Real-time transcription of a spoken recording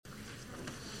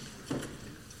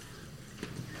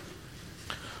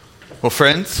Well,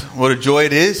 friends, what a joy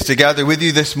it is to gather with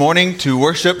you this morning to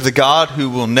worship the God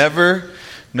who will never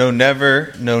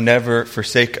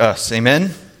forsake us.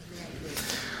 Amen?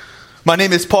 My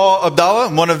name is Paul Abdallah.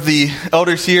 I'm one of the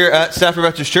elders here at Stafford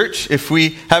Baptist Church. If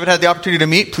we haven't had the opportunity to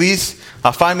meet, please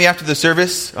find me after the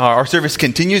service. Our service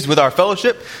continues with our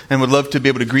fellowship, and would love to be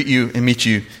able to greet you and meet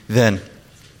you then.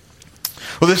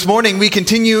 Well, this morning we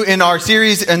continue in our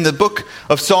series in the book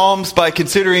of Psalms by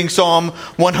considering Psalm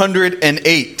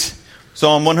 108.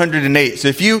 Psalm 108. So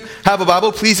if you have a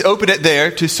Bible, please open it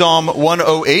there to Psalm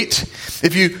 108.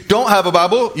 If you don't have a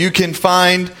Bible, you can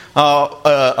find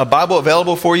a Bible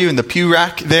available for you in the pew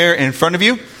rack there in front of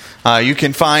you. You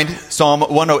can find Psalm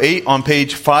 108 on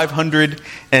page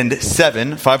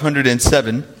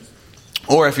 507.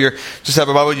 Or if you just have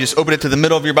a Bible, you just open it to the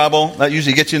middle of your Bible. That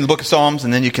usually gets you in the book of Psalms,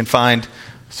 and then you can find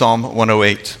Psalm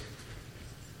 108.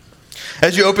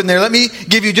 As you open there, let me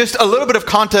give you just a little bit of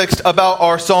context about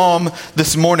our psalm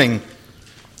this morning.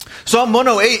 Psalm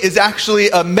 108 is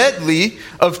actually a medley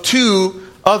of two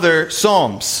other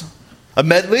psalms. A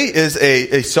medley is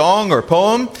a song or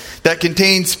poem that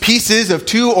contains pieces of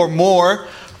two or more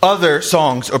other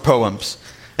songs or poems.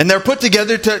 And they're put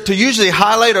together to usually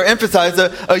highlight or emphasize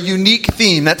a unique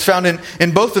theme that's found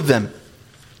in both of them.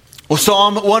 Well,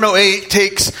 Psalm 108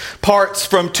 takes parts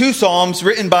from two psalms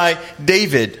written by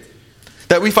David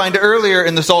that we find earlier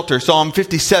in the Psalter, Psalm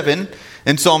 57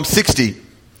 and Psalm 60.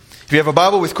 If you have a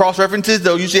Bible with cross-references,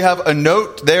 they'll usually have a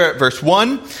note there at verse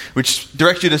 1, which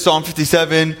directs you to Psalm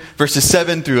 57, verses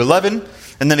 7 through 11,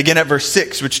 and then again at verse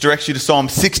 6, which directs you to Psalm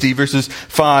 60, verses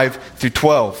 5 through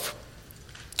 12.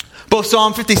 Both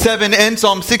Psalm 57 and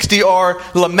Psalm 60 are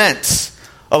laments.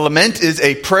 A lament is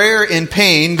a prayer in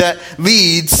pain that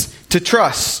leads to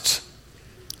trust.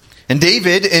 And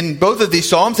David, in both of these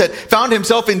psalms, had found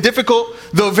himself in difficult,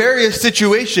 though various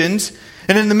situations.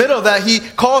 And in the middle of that, he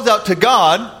calls out to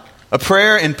God, a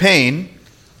prayer in pain.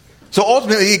 So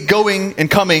ultimately going and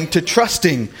coming to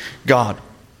trusting God.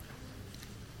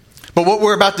 But what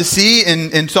we're about to see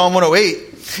in Psalm 108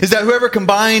 is that whoever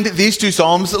combined these two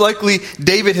psalms, likely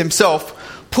David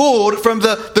himself, pulled from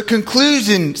the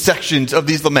conclusion sections of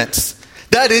these laments.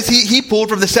 That is, he pulled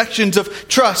from the sections of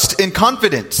trust and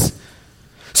confidence.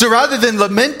 So rather than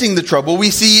lamenting the trouble, we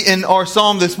see in our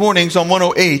psalm this morning, Psalm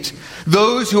 108,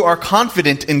 those who are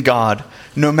confident in God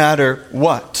no matter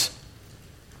what.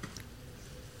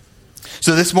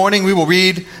 So this morning we will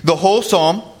read the whole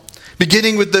psalm,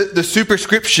 beginning with the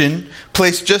superscription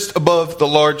placed just above the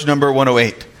large number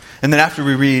 108. And then after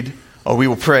we read, we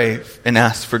will pray and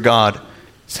ask for God's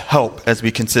help as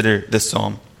we consider this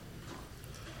psalm.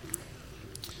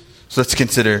 So let's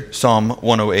consider Psalm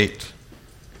 108.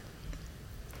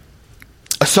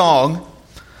 A psalm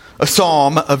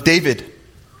of David.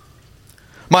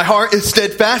 My heart is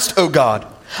steadfast, O God.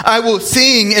 I will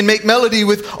sing and make melody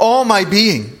with all my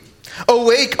being.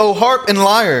 Awake, O harp and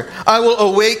lyre. I will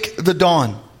awake the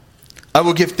dawn. I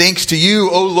will give thanks to you,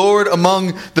 O Lord,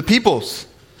 among the peoples.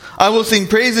 I will sing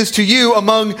praises to you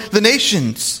among the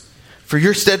nations. For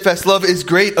your steadfast love is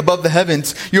great above the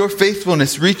heavens. Your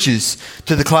faithfulness reaches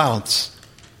to the clouds.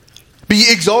 Be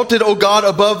exalted, O God,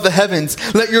 above the heavens.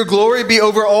 Let your glory be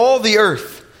over all the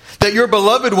earth, that your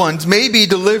beloved ones may be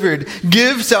delivered.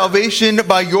 Give salvation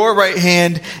by your right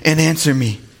hand and answer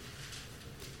me.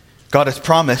 God has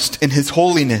promised in his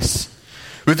holiness.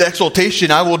 With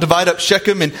exultation, I will divide up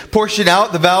Shechem and portion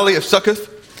out the valley of Succoth.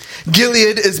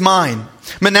 Gilead is mine.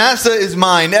 Manasseh is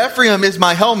mine. Ephraim is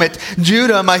my helmet.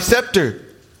 Judah my scepter.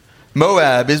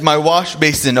 Moab is my wash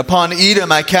basin. Upon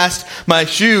Edom I cast my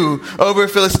shoe. Over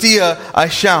Philistia I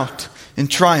shout in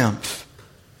triumph.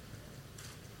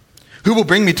 Who will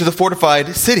bring me to the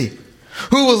fortified city?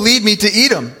 Who will lead me to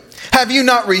Edom? Have you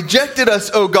not rejected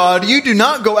us, O God? You do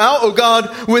not go out, O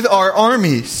God, with our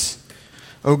armies.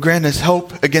 O grant us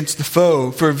help against the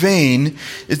foe, for vain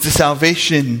is the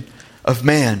salvation of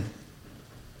man.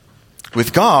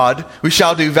 With God we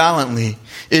shall do valiantly.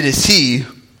 It is he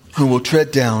who will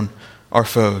tread down our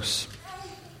foes.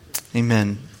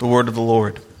 Amen. The word of the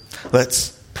Lord.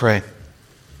 Let's pray.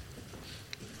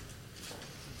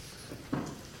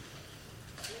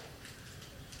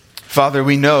 Father,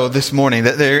 we know this morning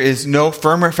that there is no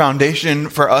firmer foundation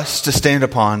for us to stand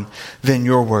upon than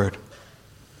your word.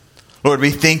 Lord,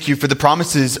 we thank you for the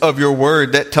promises of your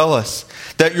word that tell us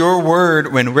that your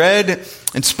word, when read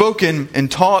and spoken and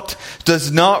taught,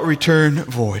 does not return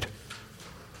void.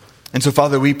 And so,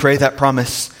 Father, we pray that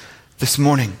promise this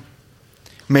morning.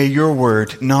 May your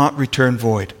word not return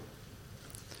void.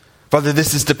 Father,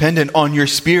 this is dependent on your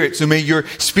Spirit, so may your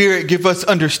Spirit give us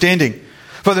understanding.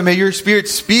 Father, may your Spirit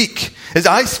speak as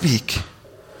I speak.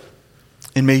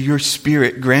 And may your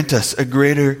Spirit grant us a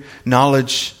greater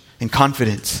knowledge and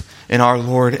confidence in our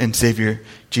Lord and Savior,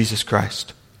 Jesus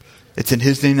Christ. It's in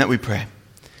His name that we pray.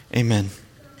 Amen.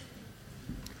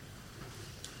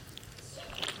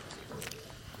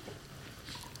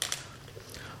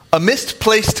 A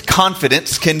misplaced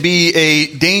confidence can be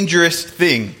a dangerous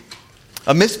thing.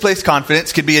 A misplaced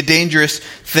confidence can be a dangerous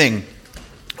thing.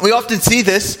 We often see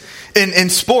this in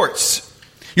sports.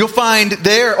 You'll find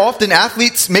there often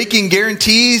athletes making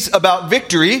guarantees about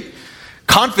victory,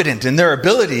 confident in their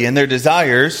ability and their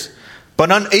desires, but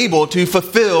unable to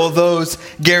fulfill those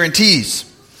guarantees.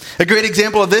 A great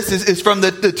example of this is from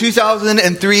the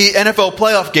 2003 NFL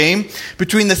playoff game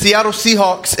between the Seattle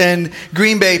Seahawks and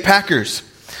Green Bay Packers.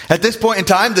 At this point in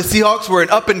time, the Seahawks were an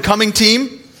up-and-coming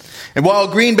team, and while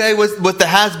Green Bay was with the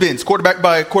has-beens,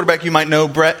 quarterback you might know,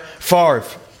 Brett Favre.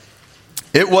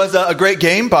 It was a great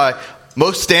game by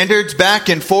most standards, back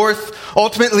and forth,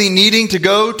 ultimately needing to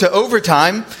go to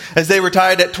overtime as they were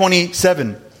tied at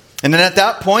 27. And then at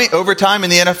that point, overtime in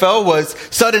the NFL was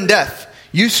sudden death.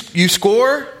 You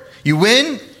score, you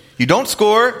win. You don't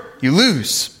score, you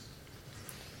lose.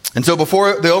 And so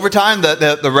before the overtime,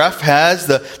 the ref has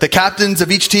the captains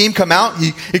of each team come out.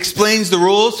 He explains the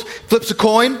rules, flips a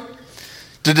coin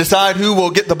to decide who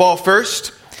will get the ball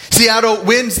first. Seattle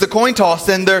wins the coin toss,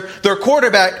 and their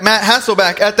quarterback, Matt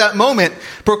Hasselbeck, at that moment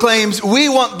proclaims, "We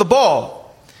want the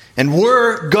ball, and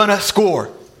we're gonna score."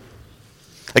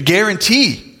 A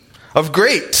guarantee of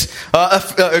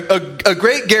a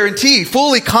great guarantee,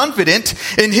 fully confident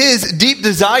in his deep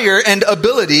desire and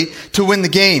ability to win the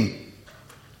game.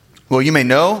 Well, you may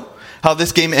know how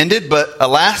this game ended, but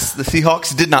alas, the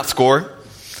Seahawks did not score.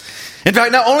 In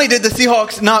fact, not only did the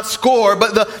Seahawks not score,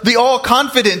 but the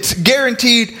all-confident,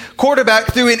 guaranteed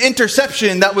quarterback threw an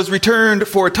interception that was returned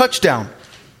for a touchdown.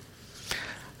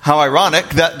 How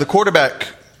ironic that the quarterback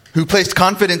who placed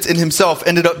confidence in himself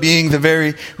ended up being the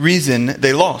very reason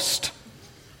they lost.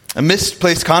 A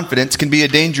misplaced confidence can be a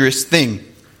dangerous thing.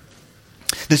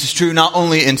 This is true not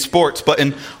only in sports, but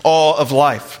in all of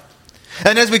life.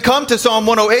 And as we come to Psalm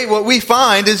 108, what we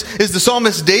find is the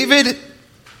psalmist David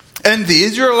and the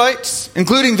Israelites,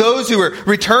 including those who are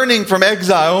returning from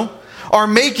exile, are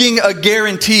making a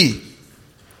guarantee.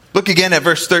 Look again at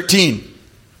verse 13.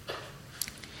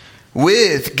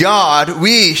 With God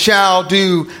we shall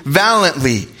do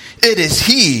valiantly. It is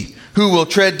He who will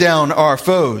tread down our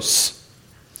foes.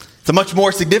 It's a much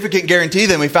more significant guarantee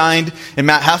than we find in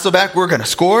Matt Hasselbeck. We're going to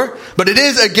score. But it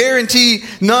is a guarantee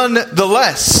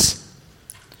nonetheless.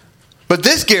 But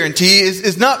this guarantee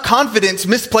is not confidence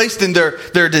misplaced in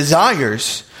their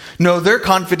desires. No, their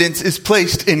confidence is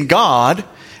placed in God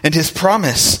and His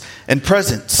promise and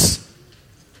presence.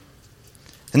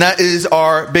 And that is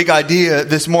our big idea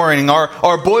this morning.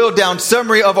 Our boiled down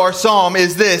summary of our psalm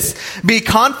is this: be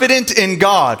confident in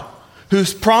God,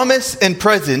 whose promise and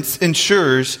presence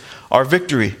ensures our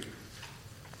victory.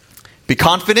 Be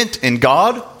confident in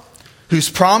God, whose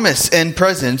promise and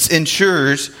presence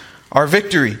ensures our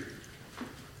victory.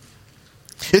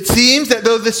 It seems that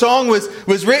though the song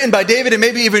was written by David and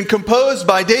maybe even composed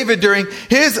by David during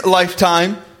his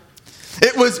lifetime,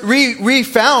 it was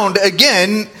refound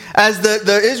again as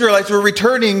the Israelites were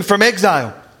returning from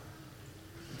exile.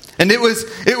 And it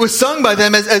was sung by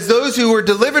them as those who were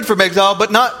delivered from exile,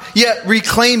 but not yet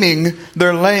reclaiming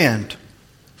their land.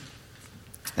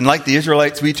 And like the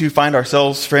Israelites, we too find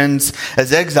ourselves, friends,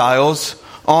 as exiles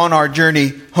on our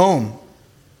journey home.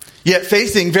 Yet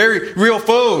facing very real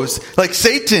foes like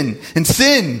Satan and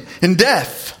sin and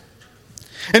death.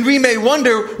 And we may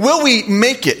wonder, will we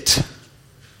make it?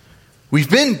 We've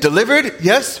been delivered,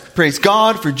 yes, praise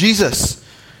God for Jesus.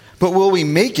 But will we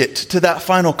make it to that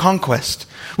final conquest?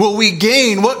 Will we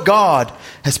gain what God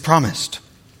has promised?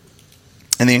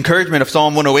 And the encouragement of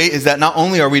Psalm 108 is that not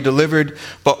only are we delivered,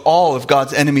 but all of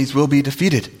God's enemies will be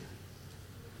defeated.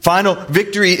 Final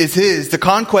victory is His. The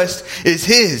conquest is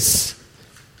His.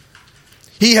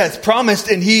 He has promised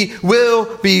and He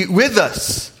will be with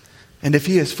us. And if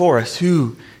He is for us,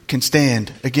 who can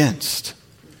stand against?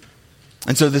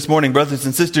 And so this morning, brothers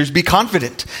and sisters, be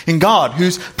confident in God,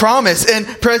 whose promise and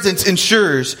presence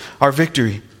ensures our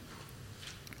victory.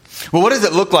 Well, what does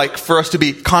it look like for us to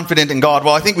be confident in God?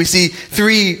 Well, I think we see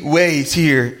three ways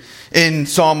here in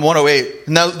Psalm 108.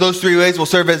 And those three ways will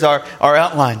serve as our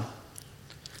outline.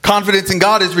 Confidence in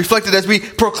God is reflected as we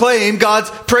proclaim God's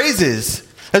praises.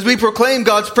 As we proclaim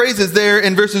God's praises there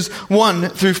in verses 1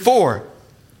 through 4.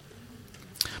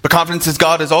 But confidence in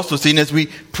God is also seen as we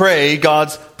pray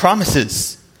God's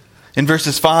promises. In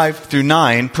verses 5 through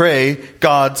 9, pray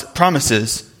God's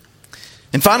promises.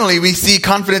 And finally, we see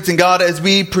confidence in God as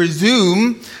we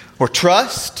presume or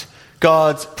trust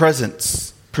God's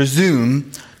presence.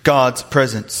 Presume God's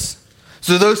presence.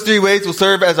 So those three ways will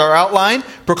serve as our outline.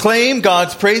 Proclaim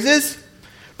God's praises,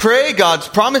 pray God's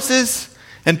promises,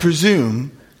 and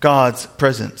presume God's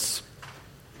presence.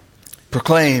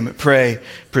 Proclaim, pray,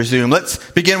 presume. Let's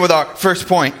begin with our first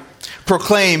point.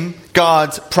 Proclaim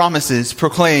God's promises.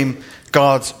 Proclaim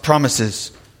God's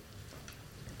promises.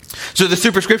 So the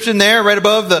superscription there, right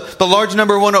above the large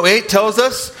number 108, tells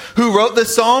us who wrote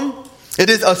this psalm. It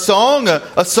is a song,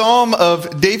 a psalm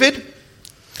of David.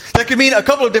 That could mean a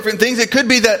couple of different things. It could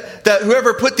be that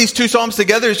whoever put these two psalms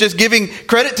together is just giving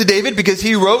credit to David because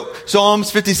he wrote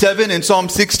Psalms 57 and Psalm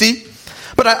 60.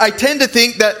 But I tend to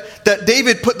think that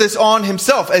David put this on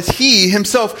himself as he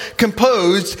himself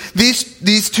composed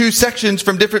these two sections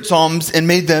from different psalms and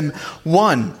made them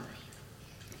one.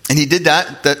 And he did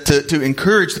that to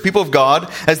encourage the people of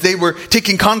God as they were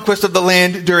taking conquest of the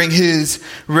land during his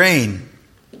reign.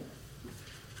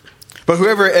 But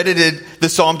whoever edited the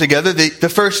psalm together, the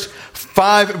first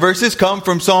 5 verses come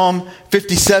from Psalm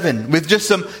 57 with just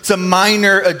some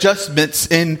minor adjustments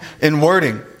in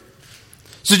wording.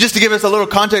 So just to give us a little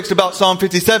context about Psalm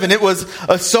 57, it was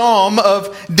a psalm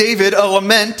of David, a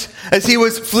lament, as he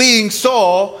was fleeing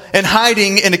Saul and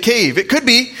hiding in a cave. It could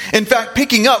be, in fact,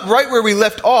 picking up right where we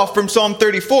left off from Psalm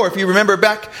 34. If you remember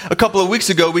back a couple of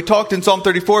weeks ago, we talked in Psalm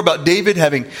 34 about David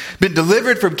having been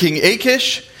delivered from King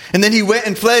Achish, and then he went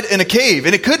and fled in a cave.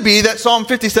 And it could be that Psalm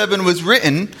 57 was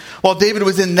written while David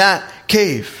was in that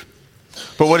cave.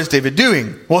 But what is David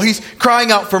doing? Well, he's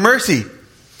crying out for mercy.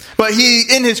 But he,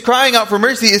 in his crying out for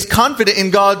mercy, is confident in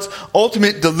God's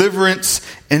ultimate deliverance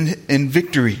and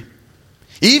victory.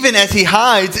 Even as he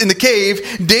hides in the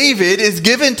cave, David is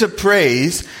given to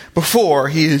praise before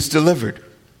he is delivered.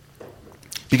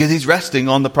 Because he's resting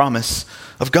on the promise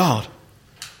of God.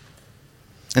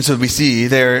 And so we see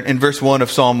there in verse 1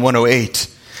 of Psalm 108,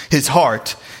 his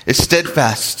heart is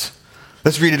steadfast.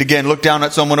 Let's read it again. Look down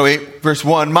at Psalm 108, verse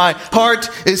 1. My heart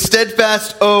is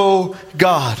steadfast, O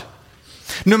God.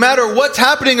 No matter what's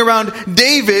happening around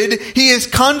David, he is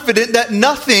confident that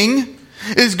nothing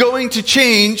is going to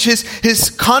change his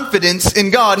confidence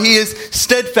in God. He is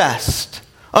steadfast,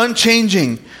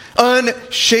 unchanging,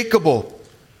 unshakable.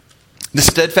 The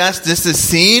steadfastness is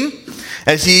seen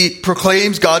as he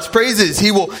proclaims God's praises.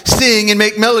 He will sing and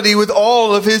make melody with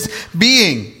all of his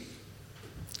being.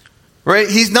 Right?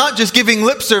 He's not just giving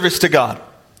lip service to God.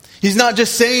 He's not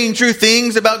just saying true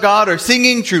things about God or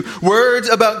singing true words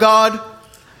about God.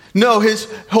 No, his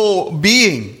whole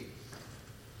being.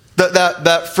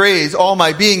 That phrase, all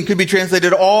my being, could be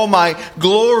translated all my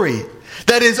glory.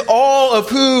 That is all of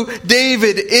who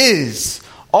David is.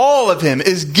 All of him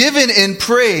is given in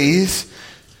praise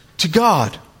to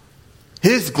God.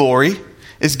 His glory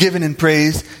is given in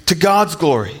praise to God's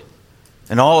glory.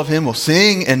 And all of him will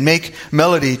sing and make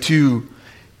melody to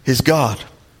his God.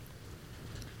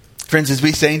 Friends, as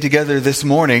we sang together this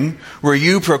morning, were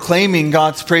you proclaiming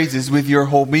God's praises with your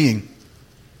whole being?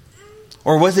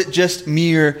 Or was it just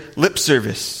mere lip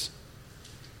service?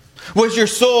 Was your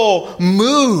soul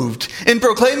moved in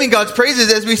proclaiming God's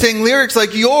praises as we sang lyrics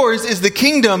like, yours is the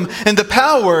kingdom and the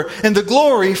power and the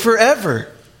glory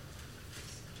forever?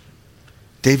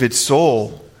 David's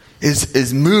soul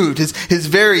is moved. His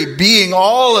very being,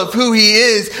 all of who he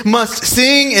is, must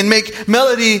sing and make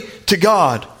melody to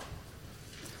God.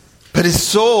 But his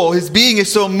soul, his being is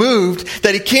so moved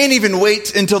that he can't even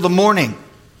wait until the morning.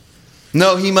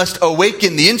 No, he must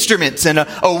awaken the instruments and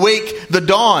awake the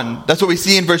dawn. That's what we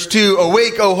see in verse 2.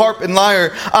 Awake, O harp and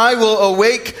lyre, I will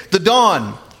awake the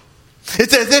dawn.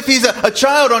 It's as if he's a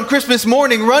child on Christmas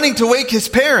morning running to wake his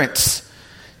parents.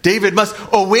 David must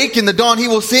awaken the dawn. He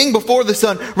will sing before the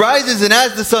sun rises, and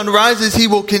as the sun rises, he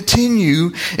will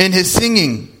continue in his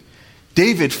singing.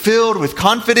 David, filled with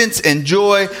confidence and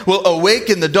joy, will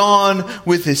awaken the dawn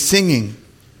with his singing.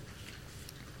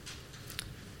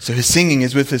 So his singing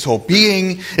is with his whole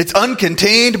being. It's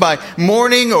uncontained by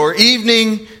morning or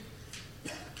evening.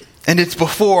 And it's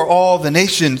before all the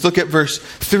nations. Look at verse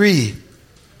 3.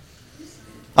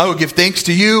 I will give thanks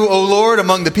to you, O Lord,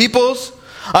 among the peoples.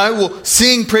 I will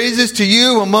sing praises to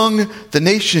you among the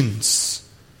nations.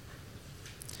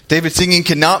 David's singing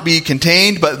cannot be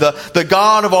contained, but the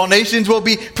God of all nations will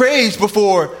be praised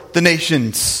before the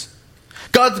nations.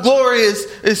 God's glory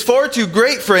is far too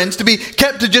great, friends, to be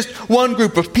kept to just one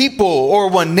group of people or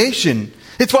one nation.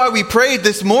 It's why we prayed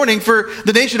this morning for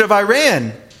the nation of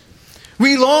Iran.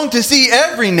 We long to see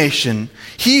every nation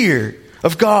hear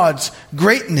of God's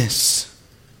greatness.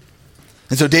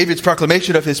 And so David's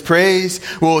proclamation of his praise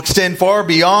will extend far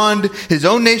beyond his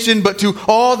own nation, but to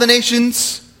all the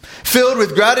nations. filled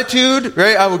with gratitude,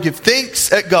 right? I will give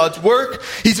thanks at God's work.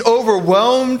 He's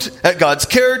overwhelmed at God's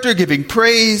character, giving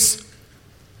praise.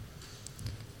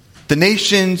 The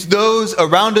nations, those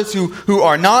around us who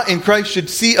are not in Christ, should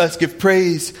see us give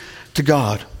praise to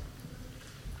God.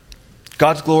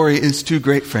 God's glory is too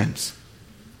great, friends.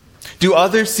 Do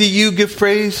others see you give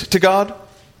praise to God?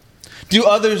 Do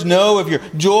others know of your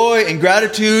joy and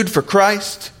gratitude for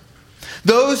Christ?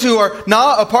 Those who are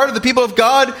not a part of the people of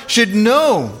God should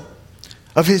know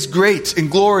of His great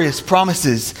and glorious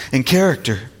promises and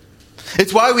character.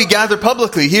 It's why we gather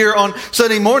publicly here on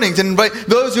Sunday mornings and invite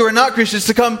those who are not Christians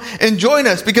to come and join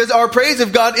us, because our praise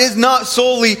of God is not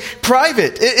solely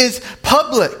private. It is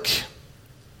public.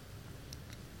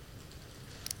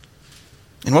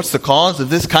 And what's the cause of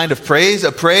this kind of praise?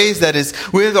 A praise that is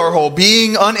with our whole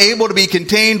being, unable to be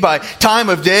contained by time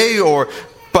of day or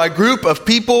by group of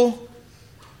people.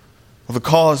 Well, the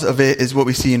cause of it is what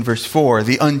we see in verse 4,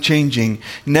 the unchanging,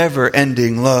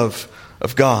 never-ending love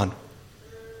of God.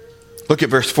 Look at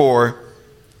verse 4.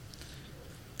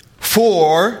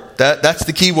 For, that's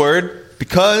the key word,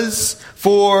 because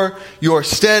for your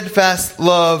steadfast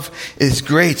love is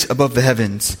great above the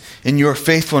heavens, and your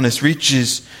faithfulness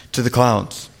reaches to the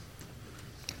clouds.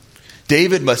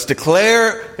 David must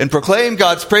declare and proclaim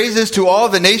God's praises to all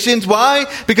the nations. Why?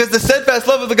 Because the steadfast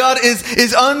love of the God is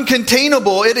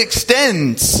uncontainable. It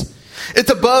extends. It's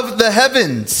above the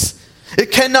heavens.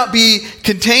 It cannot be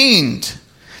contained.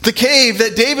 The cave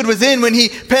that David was in when he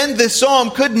penned this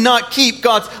psalm could not keep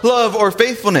God's love or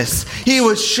faithfulness. He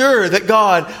was sure that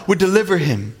God would deliver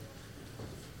him.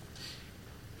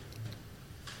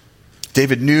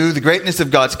 David knew the greatness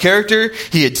of God's character.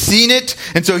 He had seen it,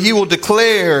 and so he will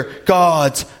declare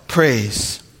God's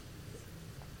praise.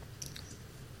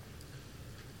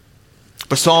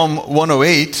 But Psalm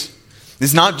 108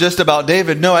 is not just about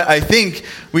David. No, I think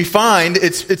we find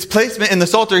its placement in the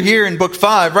Psalter here in Book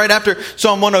 5, right after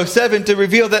Psalm 107, to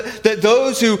reveal that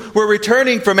those who were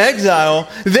returning from exile,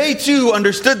 they too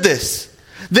understood this.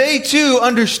 They too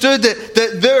understood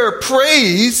that their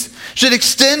praise should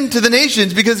extend to the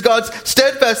nations because God's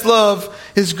steadfast love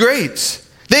is great.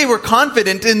 They were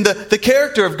confident in the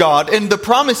character of God and the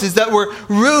promises that were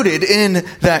rooted in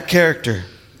that character.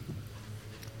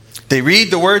 They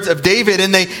read the words of David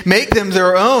and they make them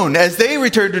their own. As they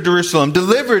returned to Jerusalem,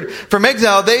 delivered from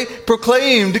exile, they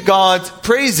proclaimed God's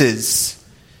praises,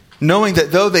 knowing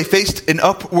that though they faced an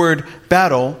upward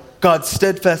battle, God's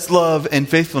steadfast love and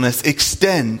faithfulness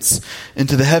extends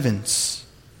into the heavens.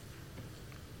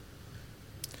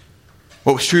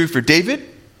 What was true for David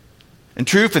and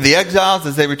true for the exiles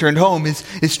as they returned home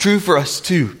is true for us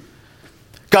too.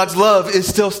 God's love is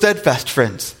still steadfast,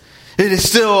 friends. It is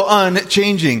still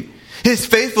unchanging. His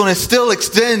faithfulness still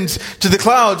extends to the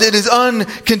clouds. It is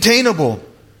uncontainable.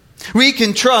 We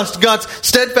can trust God's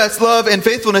steadfast love and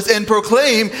faithfulness and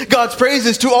proclaim God's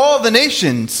praises to all the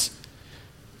nations.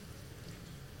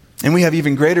 And we have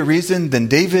even greater reason than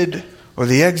David or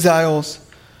the exiles,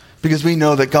 because we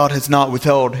know that God has not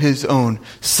withheld His own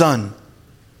Son.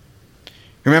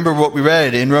 Remember what we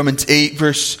read in Romans 8,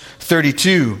 verse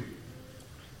 32.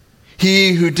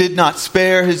 He who did not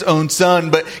spare His own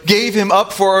Son, but gave Him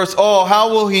up for us all,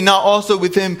 how will He not also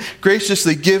with Him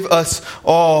graciously give us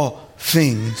all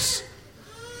things?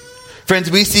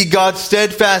 Friends, we see God's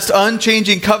steadfast,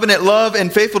 unchanging covenant love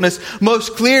and faithfulness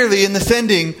most clearly in the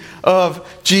sending of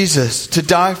Jesus to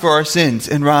die for our sins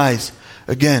and rise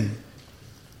again.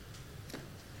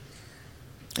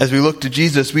 As we look to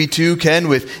Jesus, we too can,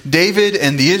 with David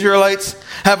and the Israelites,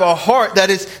 have a heart that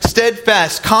is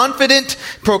steadfast, confident,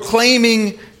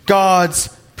 proclaiming God's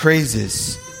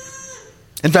praises.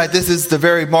 In fact, this is the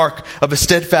very mark of a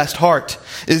steadfast heart,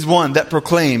 is one that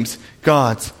proclaims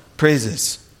God's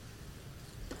praises.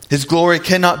 His glory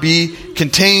cannot be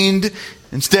contained.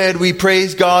 Instead, we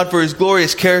praise God for His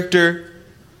glorious character.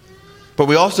 But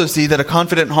we also see that a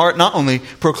confident heart not only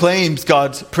proclaims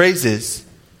God's praises,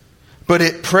 but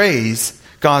it prays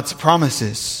God's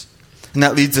promises. And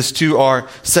that leads us to our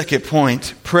second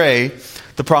point. Pray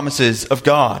the promises of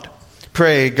God.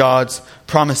 Pray God's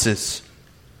promises.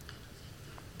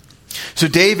 So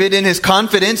David, in his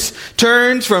confidence,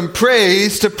 turns from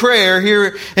praise to prayer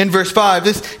here in verse 5.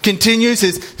 This continues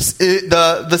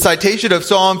the citation of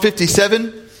Psalm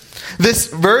 57. This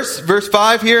verse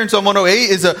 5 here in Psalm 108,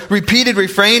 is a repeated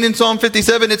refrain in Psalm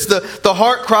 57. It's the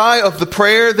heart cry of the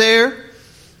prayer there.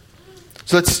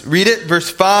 So let's read it. Verse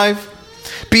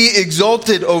 5. Be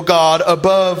exalted, O God,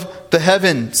 above the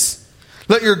heavens.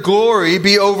 Let your glory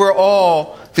be over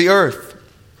all the earth.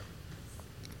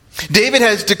 David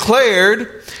has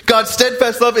declared God's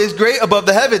steadfast love is great above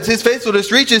the heavens. His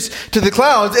faithfulness reaches to the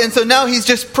clouds. And so now he's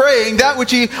just praying that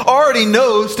which he already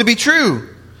knows to be true.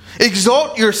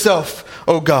 Exalt yourself,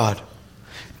 O God.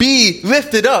 Be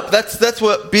lifted up. That's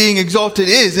what being exalted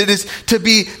is. It is to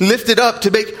be lifted up,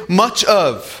 to make much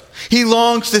of. He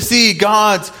longs to see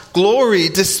God's glory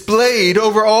displayed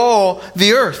over all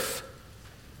the earth.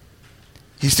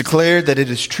 He's declared that it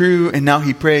is true, and now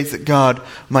he prays that God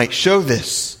might show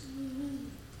this.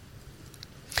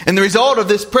 And the result of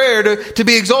this prayer to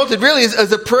be exalted really is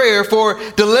as a prayer for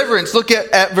deliverance. Look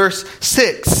at verse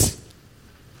 6.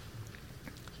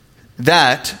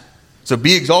 So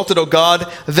be exalted, O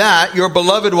God, that your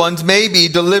beloved ones may be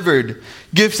delivered.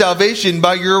 Give salvation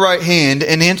by your right hand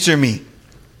and answer me.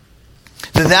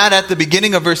 That at the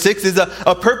beginning of verse 6 is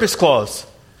a purpose clause.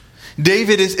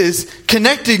 David is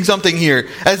connecting something here.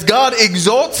 As God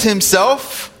exalts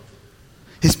himself,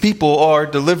 his people are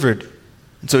delivered.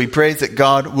 And so he prays that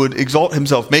God would exalt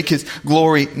himself, make his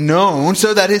glory known,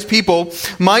 so that his people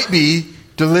might be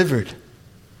delivered.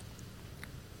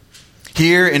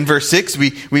 Here in verse 6,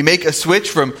 we make a switch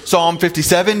from Psalm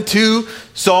 57 to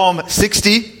Psalm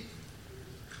 60.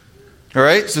 All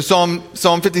right, so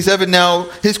Psalm 57 now,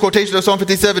 his quotation of Psalm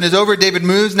 57 is over. David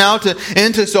moves now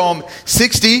into Psalm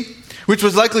 60, which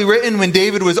was likely written when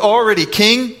David was already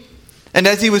king, and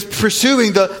as he was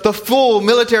pursuing the full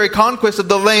military conquest of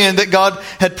the land that God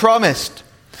had promised.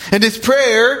 And his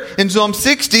prayer in Psalm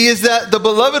 60 is that the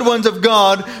beloved ones of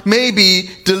God may be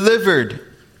delivered,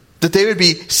 that they would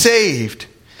be saved.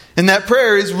 And that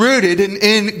prayer is rooted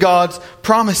in God's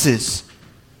promises.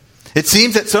 It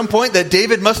seems at some point that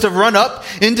David must have run up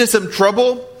into some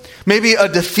trouble, maybe a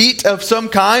defeat of some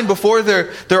kind before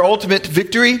their ultimate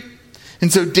victory.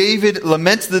 And so David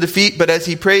laments the defeat, but as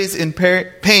he prays in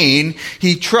pain,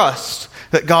 he trusts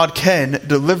that God can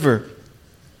deliver.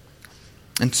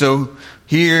 And so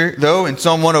here, though, in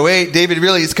Psalm 108, David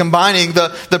really is combining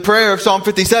the prayer of Psalm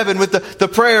 57 with the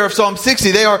prayer of Psalm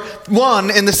 60. They are one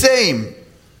and the same.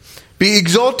 Be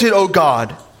exalted, O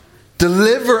God.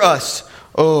 Deliver us,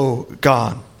 O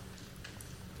God.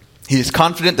 He is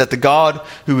confident that the God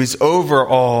who is over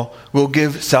all will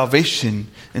give salvation.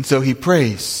 And so he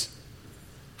prays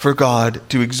for God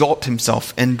to exalt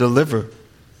himself and deliver.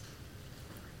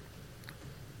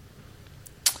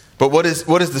 But what is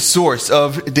the source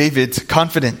of David's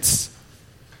confidence?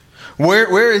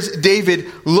 Where is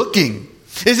David looking?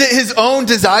 Is it his own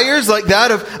desires like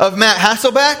that of Matt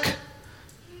Hasselbeck?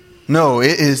 No,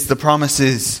 it is the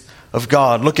promises of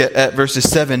God. Look at verses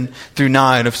 7 through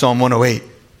 9 of Psalm 108.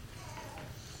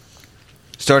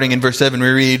 Starting in verse 7, we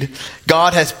read,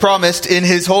 God has promised in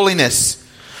his holiness.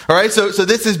 All right, so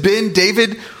this has been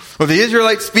David, or the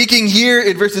Israelites, speaking here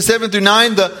in verses 7 through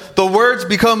 9. The words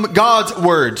become God's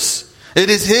words. It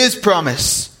is his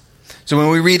promise. So when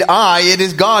we read I, it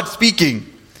is God speaking.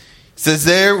 It says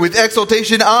there, with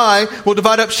exultation I will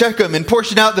divide up Shechem and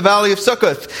portion out the valley of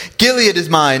Succoth. Gilead is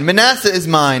mine, Manasseh is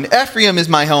mine, Ephraim is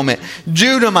my helmet,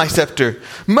 Judah my scepter,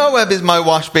 Moab is my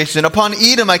wash basin. Upon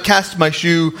Edom I cast my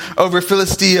shoe, over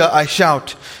Philistia I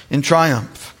shout in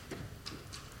triumph.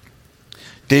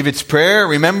 David's prayer,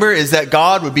 remember, is that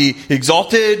God would be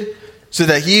exalted so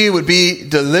that he would be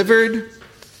delivered.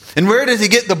 And where does he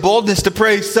get the boldness to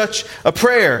pray such a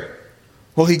prayer?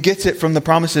 Well, he gets it from the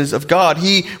promises of God.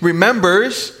 He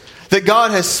remembers that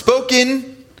God has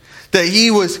spoken, that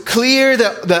he was clear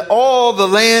that all the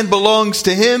land belongs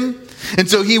to him, and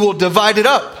so he will divide it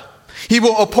up. He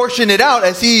will apportion it out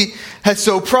as he has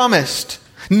so promised.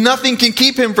 Nothing can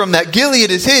keep him from that. Gilead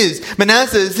is his.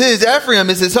 Manasseh is his. Ephraim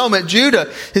is his helmet.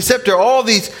 Judah, his scepter. All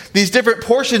these different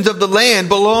portions of the land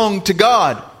belong to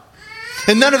God.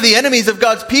 And none of the enemies of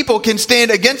God's people can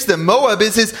stand against them. Moab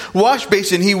is his wash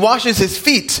basin. He washes his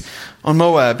feet on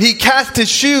Moab. He cast his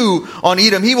shoe on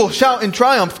Edom. He will shout in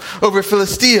triumph over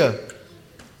Philistia.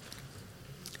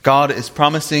 God is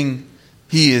promising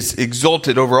he is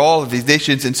exalted over all of these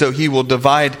nations, and so he will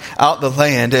divide out the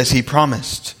land as he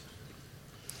promised.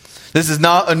 This is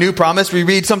not a new promise. We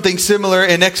read something similar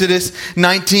in Exodus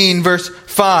 19, verse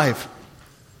 5,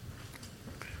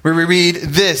 where we read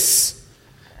this.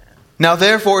 Now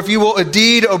therefore, if you will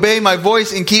indeed obey my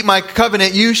voice and keep my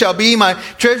covenant, you shall be my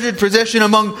treasured possession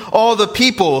among all the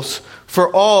peoples,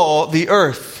 for all the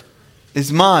earth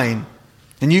is mine.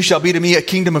 And you shall be to me a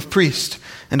kingdom of priests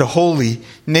and a holy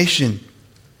nation.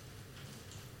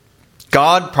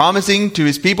 God promising to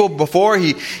his people before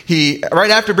he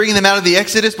right after bringing them out of the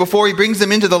Exodus, before he brings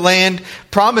them into the land,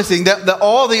 promising that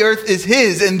all the earth is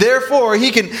his, and therefore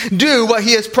he can do what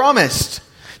he has promised,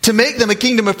 to make them a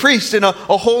kingdom of priests and a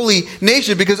holy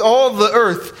nation, because all of the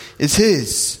earth is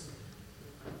his.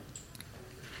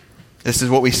 This is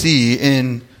what we see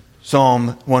in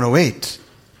Psalm 108.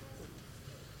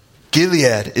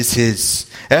 Gilead is his.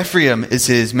 Ephraim is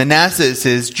his. Manasseh is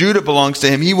his. Judah belongs to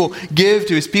him. He will give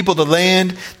to his people the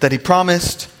land that he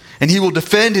promised. And he will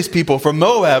defend his people from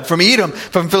Moab, from Edom,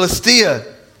 from Philistia,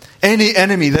 any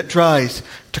enemy that tries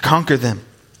to conquer them.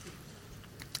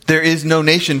 There is no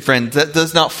nation, friends, that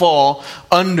does not fall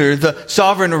under the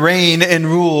sovereign reign and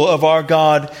rule of our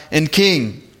God and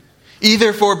King,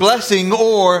 either for blessing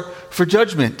or for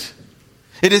judgment.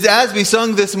 It is as we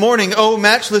sung this morning, O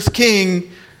matchless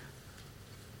King.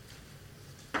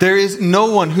 There is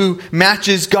no one who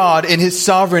matches God in his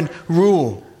sovereign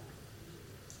rule.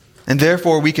 And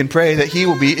therefore we can pray that he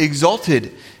will be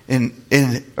exalted in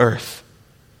earth.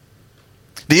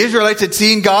 The Israelites had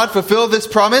seen God fulfill this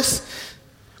promise.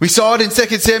 We saw it in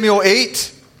 2 Samuel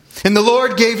 8. And the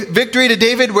Lord gave victory to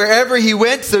David wherever he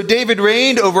went, so David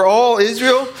reigned over all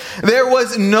Israel. There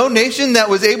was no nation that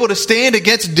was able to stand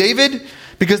against David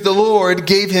because the Lord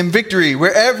gave him victory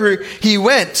wherever he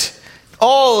went.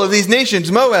 All of these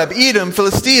nations, Moab, Edom,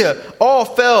 Philistia, all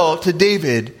fell to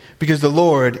David because the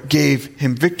Lord gave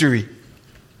him victory.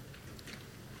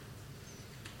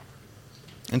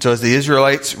 And so as the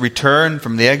Israelites returned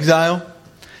from the exile,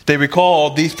 they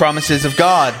recalled these promises of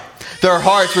God. Their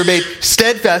hearts were made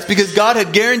steadfast because God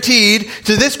had guaranteed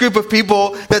to this group of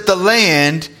people that the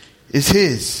land is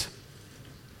his.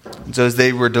 And so as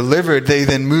they were delivered, they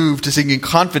then moved to singing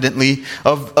confidently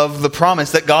of the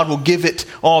promise that God will give it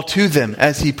all to them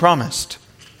as he promised.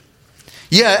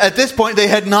 Yeah, at this point they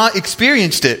had not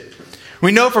experienced it.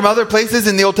 We know from other places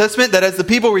in the Old Testament that as the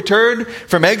people returned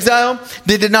from exile,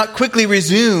 they did not quickly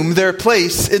resume their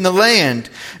place in the land.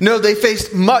 No, they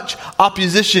faced much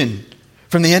opposition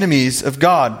from the enemies of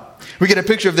God. We get a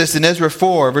picture of this in Ezra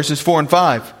 4, verses 4 and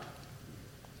 5.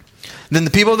 Then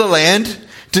the people of the land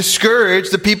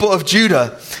discouraged the people of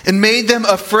Judah and made them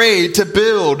afraid to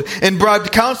build and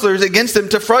bribed counselors against them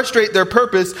to frustrate their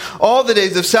purpose all the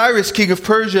days of Cyrus, king of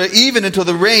Persia, even until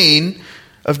the reign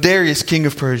of Darius, king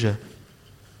of Persia.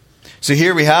 So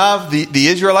here we have the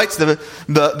Israelites,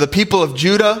 the people of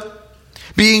Judah,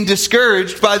 being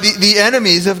discouraged by the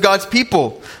enemies of God's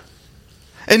people.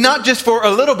 And not just for a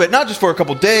little bit, not just for a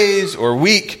couple days or a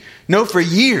week, no, for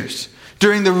years.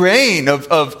 During the reign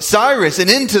of Cyrus and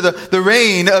into the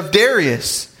reign of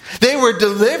Darius. They were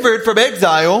delivered from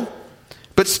exile,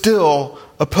 but still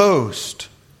opposed.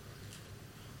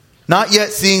 Not yet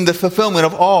seeing the fulfillment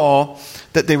of all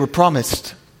that they were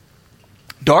promised.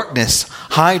 Darkness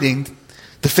hiding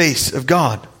the face of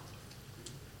God.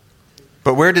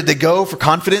 But where did they go for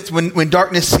confidence when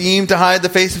darkness seemed to hide the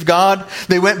face of God?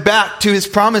 They went back to his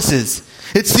promises.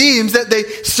 It seems that they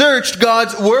searched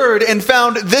God's word and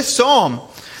found this psalm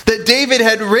that David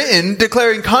had written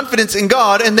declaring confidence in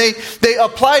God, and they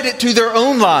applied it to their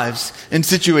own lives and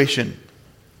situation.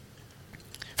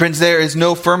 Friends, there is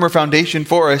no firmer foundation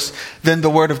for us than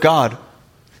the word of God.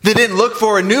 They didn't look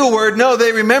for a new word. No,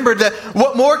 they remembered that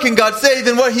what more can God say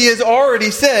than what he has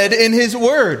already said in his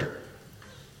word?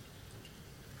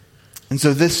 And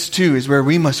so this too is where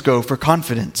we must go for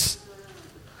confidence.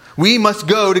 We must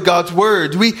go to God's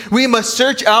words. We must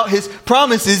search out his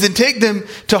promises and take them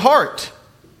to heart.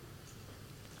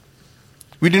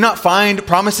 We do not find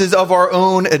promises of our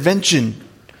own invention.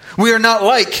 We are not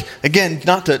like, again,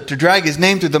 not to drag his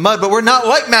name through the mud, but we're not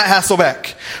like Matt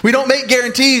Hasselbeck. We don't make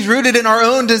guarantees rooted in our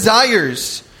own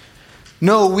desires.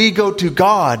 No, we go to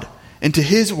God and to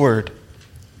his word.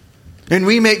 And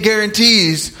we make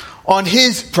guarantees on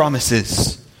his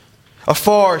promises. A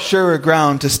far surer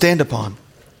ground to stand upon.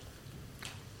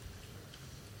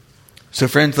 So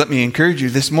friends, let me encourage you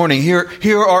this morning.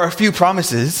 Here are a few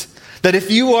promises that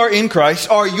if you are in Christ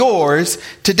are yours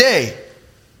today.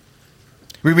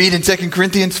 We read in 2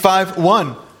 Corinthians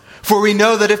 5:1. For we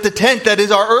know that if the tent that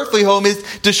is our earthly home is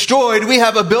destroyed, we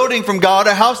have a building from God,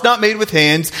 a house not made with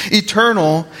hands,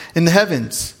 eternal in the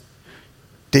heavens.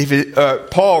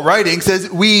 Paul writing says,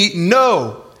 we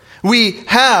know, we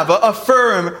have a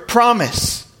firm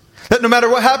promise that no matter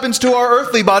what happens to our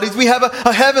earthly bodies, we have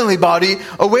a heavenly body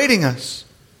awaiting us.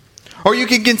 Or you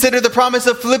can consider the promise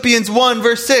of Philippians 1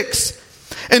 verse 6.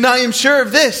 And I am sure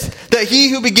of this, that he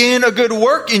who began a good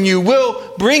work in you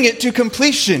will bring it to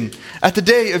completion at the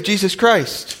day of Jesus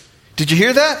Christ. Did you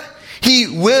hear that? He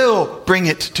will bring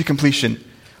it to completion.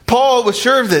 Paul was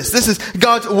sure of this. This is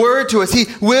God's word to us. He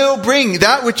will bring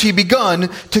that which he begun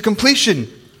to completion.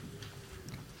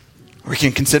 We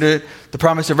can consider the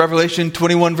promise of Revelation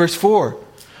 21 verse 4,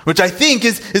 which I think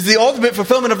is the ultimate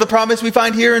fulfillment of the promise we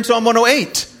find here in Psalm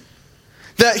 108.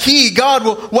 that He, God,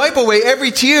 will wipe away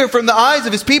every tear from the eyes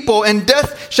of His people, and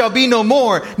death shall be no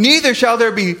more. Neither shall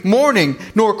there be mourning,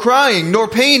 nor crying, nor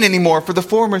pain anymore, for the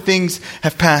former things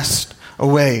have passed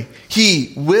away.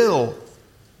 He will,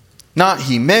 not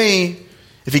He may.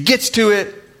 If He gets to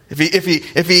it, if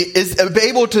he is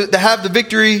able to have the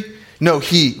victory, no,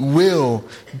 He will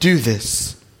do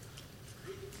this.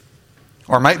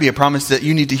 Or it might be a promise that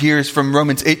you need to hear is from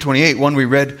Romans 8:28, one we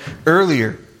read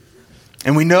earlier.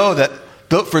 And we know that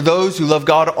for those who love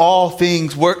God, all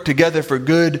things work together for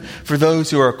good, for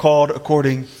those who are called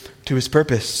according to His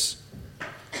purpose.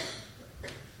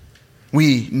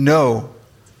 We know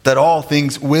that all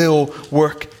things will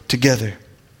work together.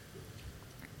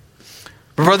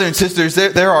 But brothers and sisters,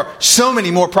 there are so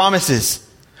many more promises.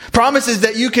 Promises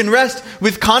that you can rest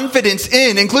with confidence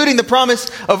in, including the promise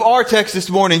of our text this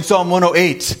morning, Psalm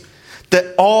 108,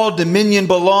 that all dominion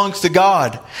belongs to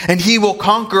God, and He will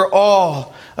conquer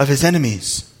all of His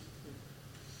enemies.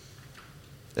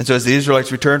 And so as the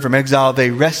Israelites returned from exile, they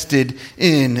rested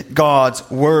in God's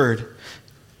word.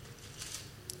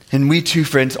 And we too,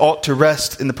 friends, ought to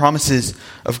rest in the promises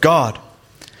of God,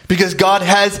 because God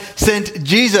has sent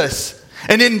Jesus.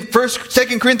 And in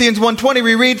 2 Corinthians 1:20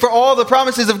 we read, "For all the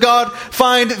promises of God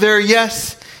find their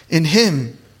yes in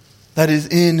Him," that is,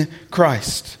 in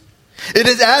Christ. It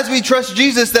is as we trust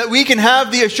Jesus that we can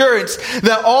have the assurance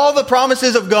that all the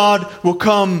promises of God will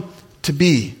come to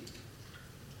be.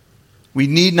 We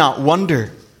need not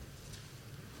wonder.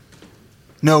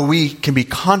 No, we can be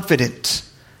confident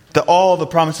that all the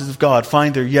promises of God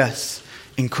find their yes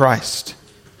in Christ.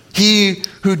 He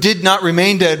who did not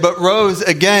remain dead but rose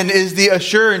again is the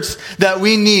assurance that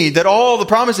we need, that all the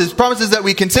promises that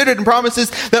we considered and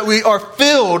promises that we are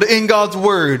filled in God's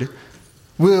word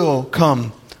will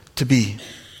come to be.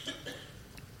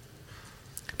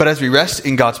 But as we rest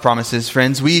in God's promises,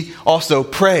 friends, we also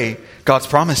pray God's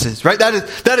promises, right?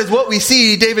 That is what we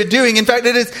see David doing. In fact,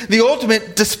 it is the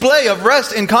ultimate display of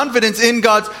rest and confidence in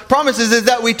God's promises, is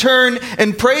that we turn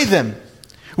and pray them.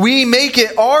 We make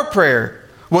it our prayer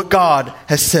what God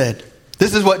has said.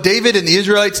 This is what David and the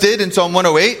Israelites did in Psalm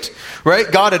 108,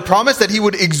 right? God had promised that He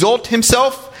would exalt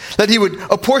Himself, that He would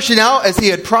apportion out as He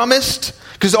had promised,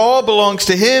 because all belongs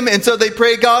to Him. And so they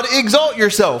pray, God, exalt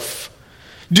yourself.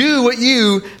 Do what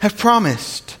you have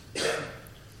promised.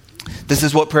 This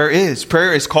is what prayer is.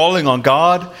 Prayer is calling on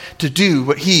God to do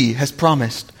what He has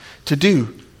promised to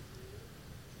do.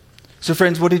 So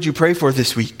friends, what did you pray for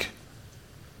this week?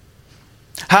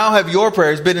 How have your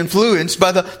prayers been influenced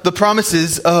by the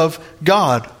promises of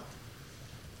God?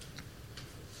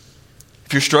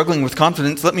 If you're struggling with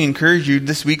confidence, let me encourage you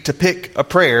this week to pick a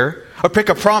prayer or pick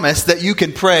a promise that you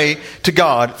can pray to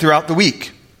God throughout the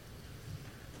week.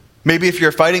 Maybe if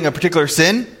you're fighting a particular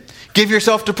sin, give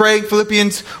yourself to praying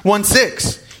Philippians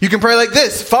 1:6. You can pray like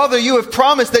this: Father, you have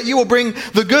promised that you will bring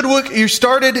the good work you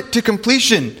started to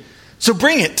completion. So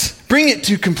bring it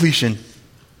to completion.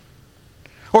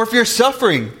 Or if you're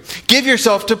suffering, give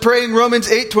yourself to praying Romans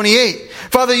 8:28.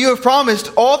 Father, you have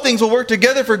promised all things will work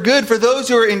together for good for those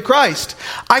who are in Christ.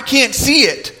 I can't see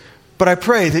it, but I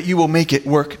pray that you will make it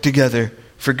work together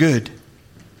for good.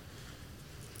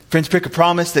 Friends, pick a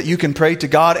promise that you can pray to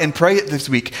God and pray it this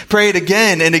week. Pray it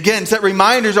again and again. Set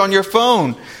reminders on your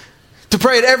phone to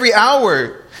pray it every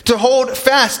hour, to hold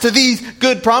fast to these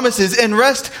good promises and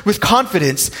rest with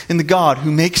confidence in the God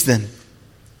who makes them.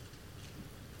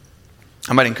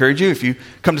 I might encourage you, if you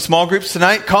come to small groups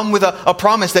tonight, come with a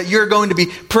promise that you're going to be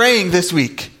praying this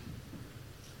week.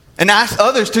 And ask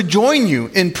others to join you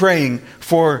in praying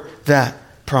for that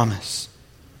promise.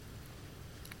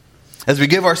 As we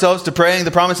give ourselves to praying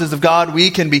the promises of God,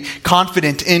 we can be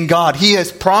confident in God. He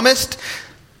has promised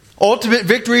ultimate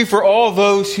victory for all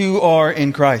those who are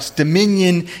in Christ.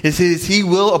 Dominion is His. He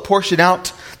will apportion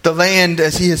out the land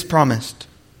as He has promised.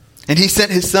 And He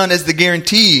sent His Son as the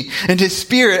guarantee, and His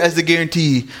Spirit as the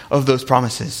guarantee of those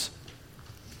promises.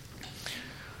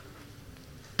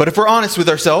 But if we're honest with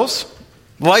ourselves,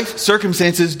 life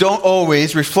circumstances don't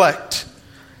always reflect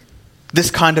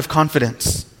this kind of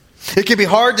confidence. It can be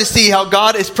hard to see how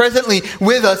God is presently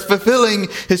with us, fulfilling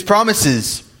His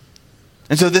promises.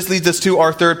 And so this leads us to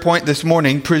our third point this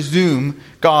morning: presume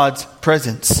God's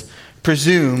presence.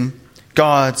 Presume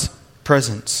God's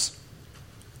presence.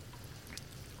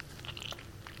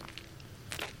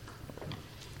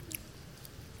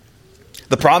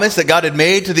 The promise that God had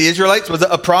made to the Israelites was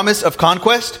a promise of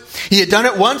conquest. He had done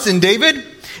it once in David,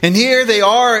 and here they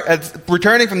are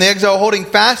returning from the exile, holding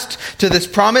fast to this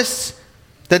promise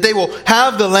that they will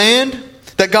have the land,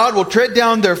 that God will tread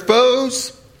down their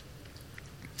foes.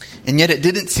 And yet it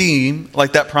didn't seem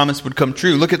like that promise would come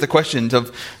true. Look at the questions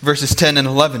of verses 10 and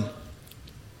 11.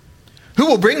 Who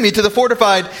will bring me to the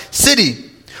fortified city?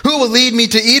 Who will lead me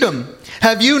to Edom?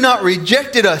 Have you not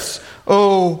rejected us,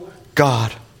 O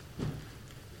God?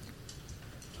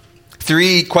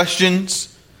 3 questions.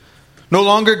 No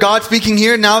longer God speaking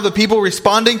here, now the people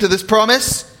responding to this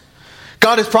promise.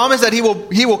 God has promised that he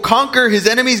will conquer his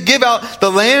enemies, give out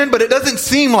the land, but it doesn't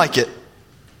seem like it.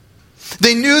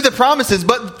 They knew the promises,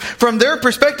 but from their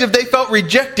perspective, they felt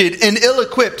rejected and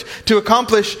ill-equipped to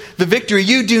accomplish the victory.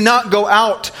 You do not go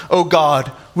out, O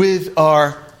God, with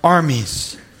our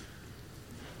armies.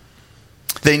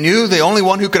 They knew the only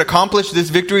one who could accomplish this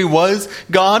victory was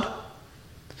God.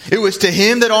 It was to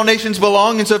him that all nations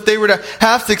belong, and so if they were to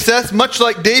have success, much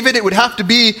like David, it would have to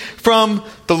be from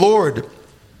the Lord.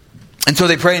 And so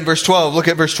they pray in verse 12. Look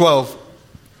at verse 12.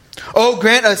 Oh,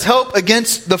 grant us help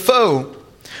against the foe,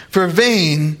 for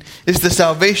vain is the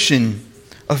salvation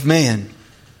of man.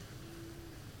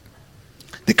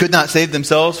 They could not save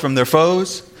themselves from their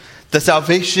foes. The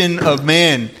salvation of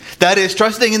man, that is,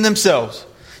 trusting in themselves,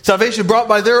 salvation brought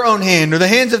by their own hand or the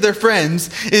hands of their friends,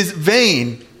 is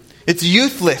vain. It's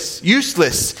useless.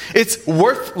 It's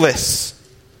worthless.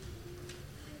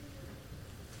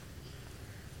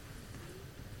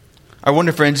 I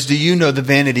wonder, friends, do you know the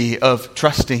vanity of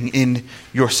trusting in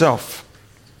yourself?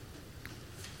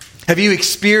 Have you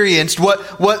experienced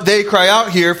what they cry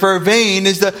out here, for vain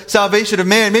is the salvation of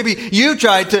man? Maybe you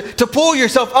tried to pull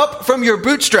yourself up from your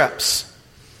bootstraps,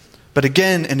 but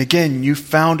again and again you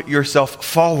found yourself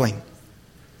falling.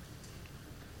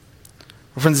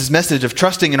 Well, friends, this message of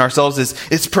trusting in ourselves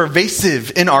is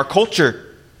pervasive in our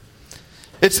culture.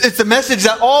 It's the message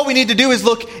that all we need to do is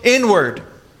look inward.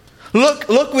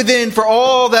 Look within for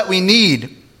all that we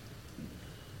need.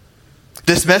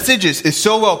 This message is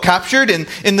so well captured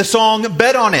in the song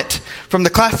Bet on It from the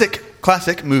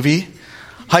classic movie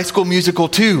High School Musical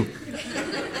 2.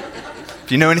 If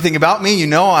you know anything about me, you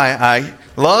know I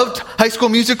loved High School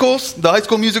Musicals, the High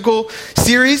School Musical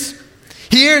series.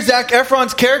 Here, Zac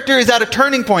Efron's character is at a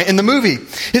turning point in the movie.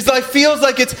 His life feels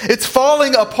like it's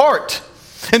falling apart.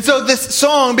 And so this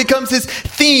song becomes his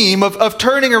theme of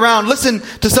turning around. Listen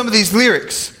to some of these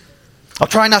lyrics. I'll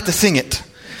try not to sing it.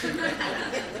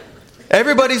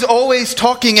 Everybody's always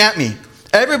talking at me.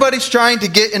 Everybody's trying to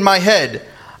get in my head.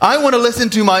 I want to listen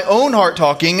to my own heart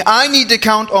talking. I need to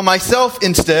count on myself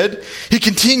instead. He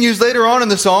continues later on in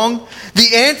the song. The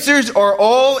answers are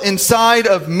all inside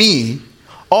of me.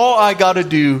 All I got to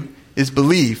do is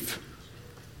believe.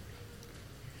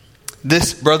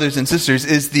 This, brothers and sisters,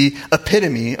 is the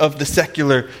epitome of the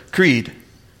secular creed.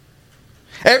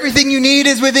 Everything you need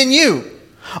is within you.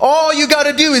 All you got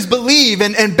to do is believe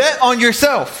and bet on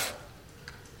yourself.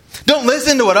 Don't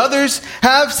listen to what others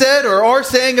have said or are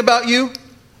saying about you.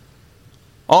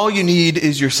 All you need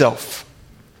is yourself.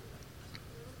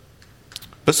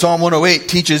 But Psalm 108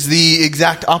 teaches the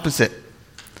exact opposite.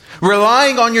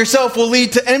 Relying on yourself will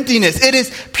lead to emptiness. It is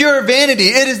pure vanity.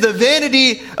 It is the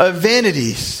vanity of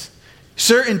vanities.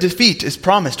 Certain defeat is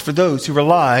promised for those who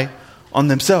rely on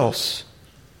themselves.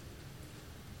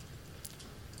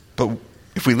 But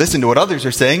if we listen to what others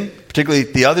are saying, particularly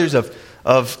the others of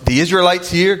the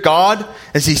Israelites here, God,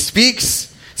 as he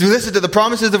speaks, as we listen to the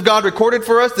promises of God recorded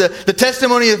for us, the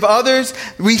testimony of others,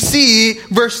 we see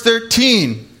verse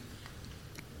 13.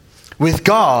 With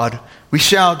God we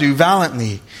shall do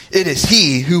valiantly. It is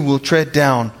he who will tread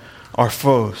down our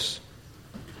foes.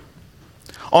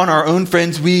 On our own,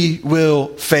 friends, we will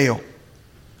fail.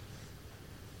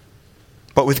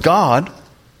 But with God,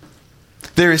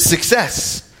 there is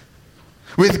success.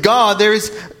 With God, there is,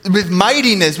 with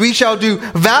mightiness, we shall do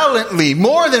valiantly,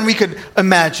 more than we could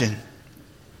imagine.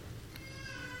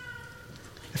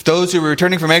 If those who were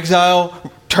returning from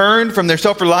exile turned from their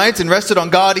self-reliance and rested on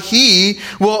God, he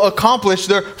will accomplish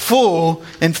their full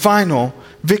and final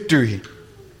victory.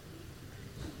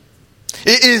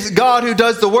 It is God who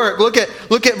does the work. Look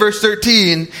at verse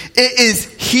 13. It is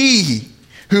he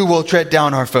who will tread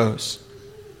down our foes.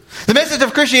 The message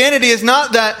of Christianity is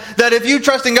not that if you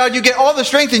trust in God, you get all the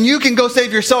strength and you can go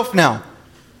save yourself now.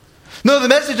 No, the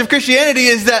message of Christianity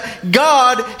is that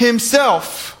God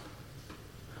himself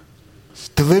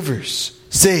delivers,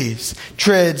 saves,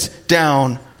 treads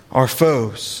down our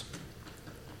foes.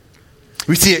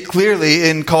 We see it clearly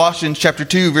in Colossians chapter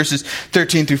 2, verses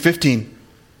 13 through 15.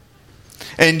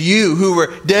 And you who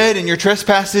were dead in your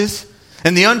trespasses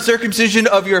and the uncircumcision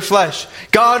of your flesh,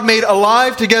 God made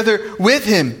alive together with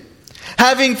him,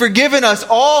 having forgiven us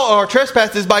all our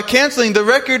trespasses by canceling the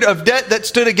record of debt that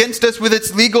stood against us with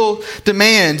its legal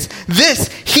demands. This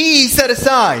he set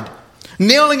aside,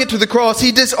 nailing it to the cross.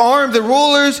 He disarmed the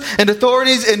rulers and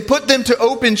authorities and put them to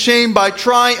open shame by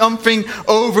triumphing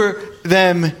over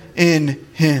them in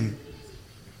him.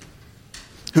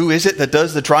 Who is it that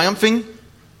does the triumphing?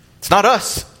 It's not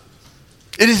us.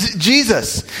 It is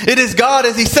Jesus. It is God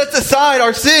as he sets aside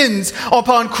our sins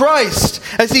upon Christ,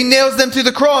 as he nails them to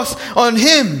the cross on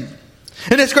him.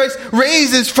 And as Christ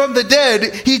raises from the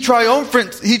dead, he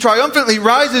triumphantly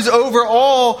rises over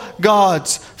all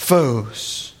God's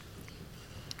foes.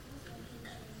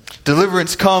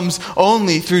 Deliverance comes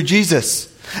only through Jesus.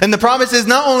 And the promise is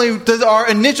not only does our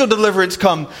initial deliverance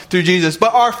come through Jesus,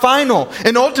 but our final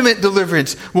and ultimate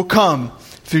deliverance will come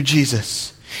through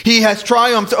Jesus. He has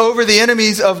triumphed over the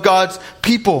enemies of God's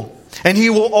people, and he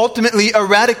will ultimately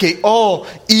eradicate all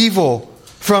evil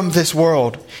from this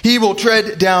world. He will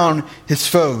tread down his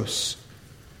foes.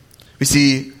 We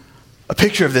see a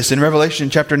picture of this in Revelation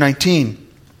chapter 19.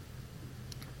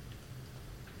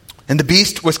 And the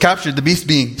beast was captured, the beast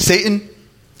being Satan.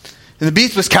 And the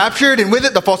beast was captured, and with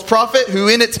it the false prophet, who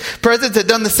in its presence had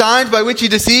done the signs by which he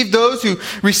deceived those who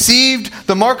received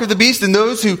the mark of the beast and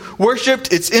those who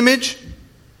worshipped its image.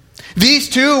 These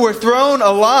two were thrown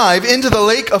alive into the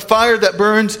lake of fire that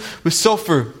burns with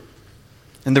sulfur.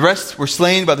 And the rest were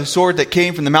slain by the sword that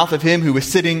came from the mouth of him who was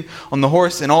sitting on the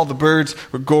horse, and all the birds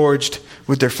were gorged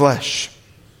with their flesh.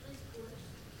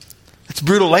 It's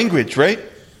brutal language, right?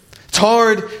 It's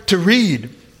hard to read.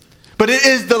 But it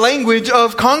is the language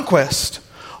of conquest.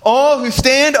 All who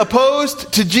stand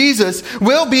opposed to Jesus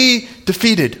will be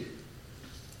defeated.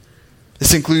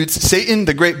 This includes Satan,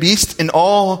 the great beast, and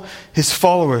all his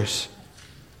followers.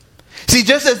 See,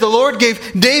 just as the Lord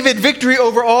gave David victory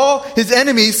over all his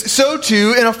enemies, so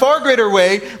too, in a far greater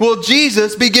way, will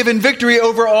Jesus be given victory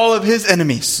over all of his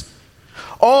enemies.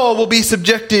 All will be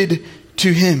subjected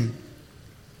to him.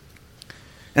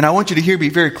 And I want you to hear me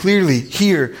very clearly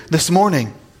here this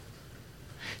morning.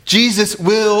 Jesus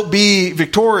will be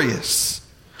victorious.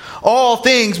 All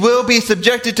things will be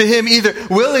subjected to him either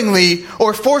willingly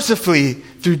or forcibly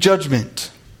through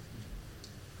judgment.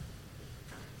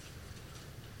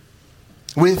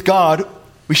 With God,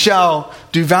 we shall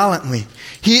do valiantly.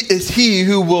 He is he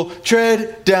who will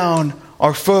tread down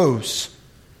our foes.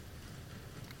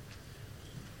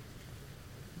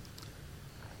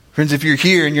 Friends, if you're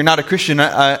here and you're not a Christian,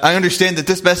 I understand that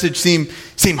this message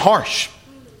seem harsh.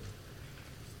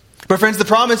 But friends, the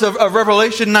promise of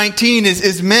Revelation 19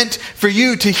 is meant for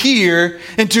you to hear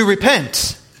and to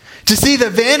repent. To see the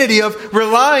vanity of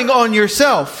relying on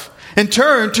yourself and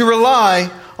turn to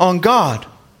rely on God.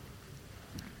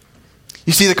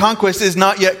 You see, the conquest is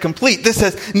not yet complete. This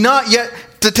has not yet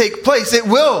to take place. It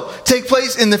will take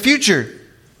place in the future.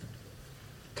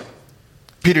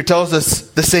 Peter tells us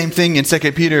the same thing in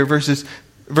 2 Peter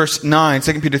verse 9,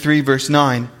 2 Peter 3 verse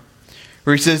 9.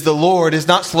 Where he says, the Lord is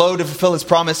not slow to fulfill his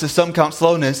promise, as some count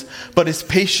slowness, but is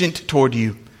patient toward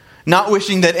you, not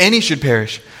wishing that any should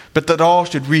perish, but that all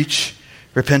should reach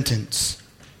repentance.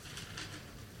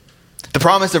 The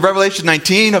promise of Revelation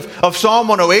 19, of Psalm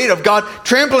 108, of God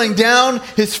trampling down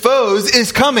his foes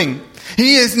is coming.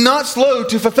 He is not slow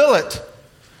to fulfill it,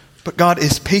 but God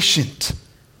is patient.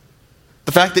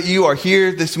 The fact that you are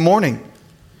here this morning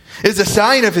is a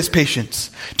sign of his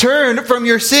patience. Turn from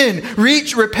your sin.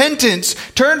 Reach repentance.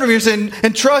 Turn from your sin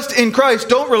and trust in Christ.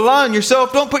 Don't rely on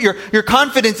yourself. Don't put your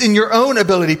confidence in your own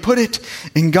ability. Put it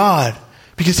in God.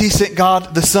 Because he sent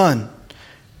God the Son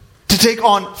to take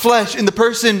on flesh in the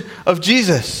person of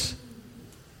Jesus.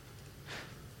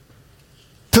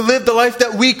 To live the life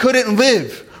that we couldn't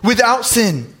live without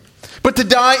sin. But to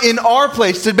die in our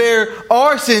place, to bear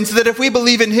our sins, so that if we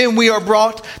believe in him, we are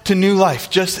brought to new life,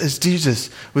 just as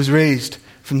Jesus was raised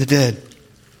from the dead.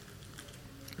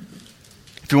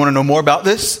 If you want to know more about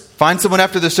this, find someone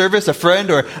after the service, a friend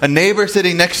or a neighbor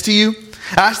sitting next to you.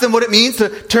 Ask them what it means to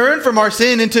turn from our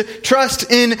sin and to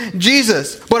trust in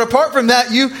Jesus. But apart from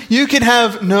that, you can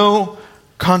have no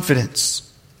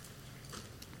confidence.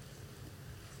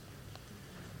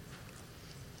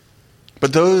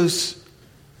 But those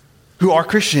who are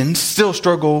Christians still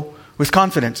struggle with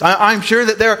confidence. I'm sure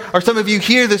that there are some of you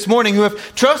here this morning who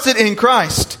have trusted in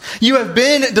Christ. You have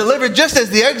been delivered just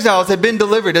as the exiles had been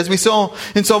delivered, as we saw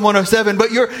in Psalm 107.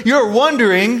 But you're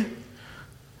wondering,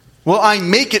 will I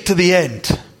make it to the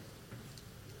end?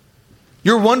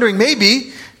 You're wondering,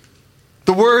 maybe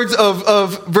the words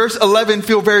of verse 11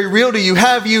 feel very real to you.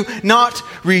 Have you not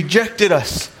rejected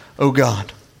us, O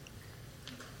God?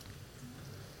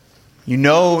 You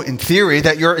know, in theory,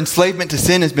 that your enslavement to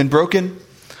sin has been broken.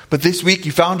 But this week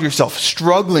you found yourself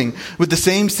struggling with the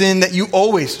same sin that you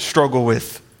always struggle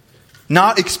with.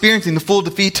 Not experiencing the full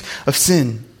defeat of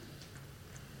sin.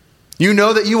 You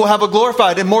know that you will have a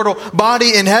glorified, immortal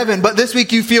body in heaven. But this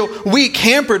week you feel weak,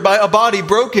 hampered by a body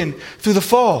broken through the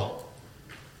fall.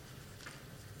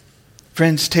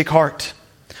 Friends, take heart.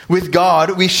 with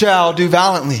God we shall do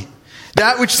valiantly.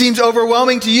 That which seems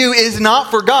overwhelming to you is not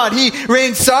for God. He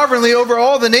reigns sovereignly over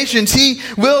all the nations. He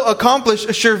will accomplish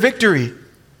a sure victory.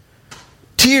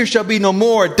 Tears shall be no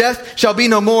more. Death shall be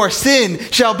no more. Sin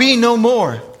shall be no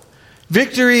more.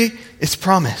 Victory is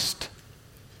promised.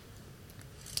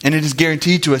 And it is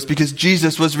guaranteed to us because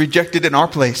Jesus was rejected in our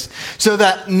place, so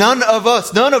that none of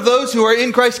us, none of those who are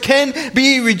in Christ can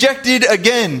be rejected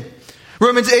again.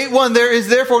 Romans 8:1, there is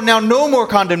therefore now no more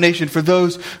condemnation for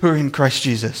those who are in Christ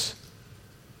Jesus.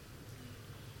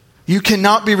 You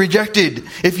cannot be rejected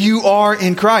if you are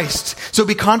in Christ. So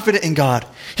be confident in God.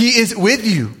 He is with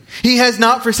you. He has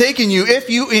not forsaken you. If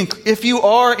you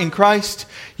are in Christ,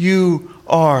 you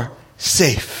are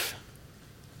safe.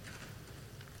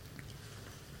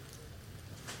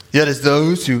 Yet as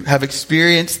those who have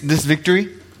experienced this victory,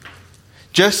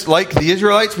 just like the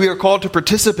Israelites, we are called to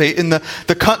participate in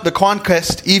the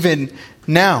conquest even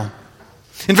now.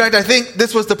 In fact, I think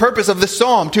this was the purpose of this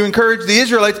psalm, to encourage the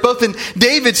Israelites, both in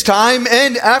David's time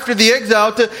and after the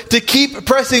exile, to keep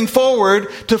pressing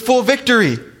forward to full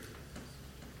victory.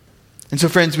 And so,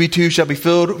 friends, we too shall be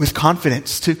filled with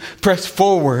confidence to press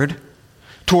forward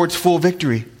towards full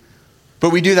victory.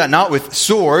 But we do that not with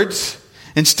swords.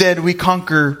 Instead, we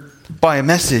conquer by a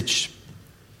message.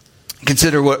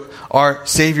 Consider what our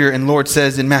Savior and Lord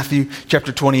says in Matthew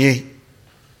chapter 28.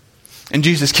 And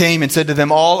Jesus came and said to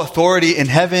them, all authority in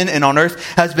heaven and on earth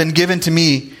has been given to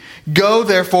me. Go,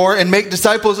 therefore, and make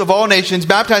disciples of all nations,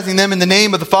 baptizing them in the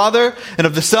name of the Father and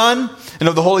of the Son and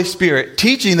of the Holy Spirit,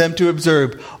 teaching them to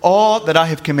observe all that I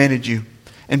have commanded you.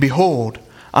 And behold,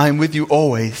 I am with you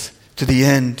always to the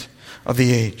end of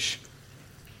the age.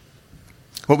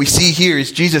 What we see here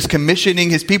is Jesus commissioning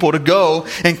his people to go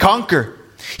and conquer.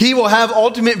 He will have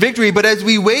ultimate victory, but as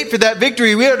we wait for that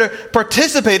victory, we are to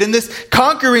participate in this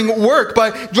conquering work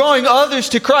by drawing others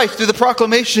to Christ through the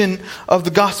proclamation of the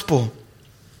gospel.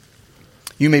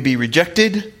 You may be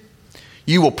rejected.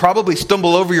 You will probably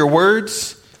stumble over your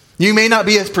words. You may not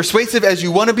be as persuasive as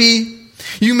you want to be.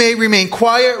 You may remain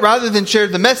quiet rather than share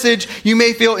the message. You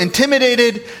may feel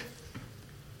intimidated.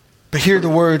 But hear the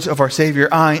words of our Savior,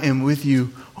 I am with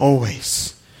you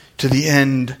always to the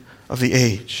end of the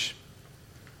age.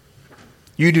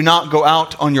 You do not go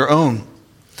out on your own.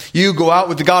 You go out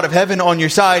with the God of heaven on your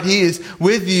side. He is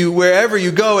with you wherever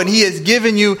you go, and He has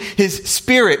given you His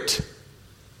Spirit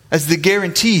as the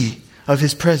guarantee of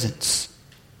His presence.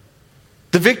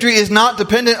 The victory is not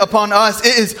dependent upon us.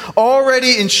 It is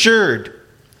already ensured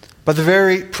by the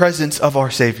very presence of our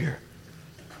Savior.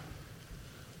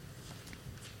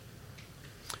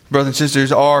 Brothers and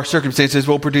sisters, our circumstances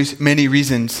will produce many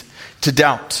reasons to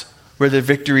doubt whether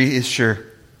victory is sure.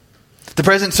 The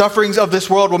present sufferings of this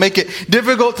world will make it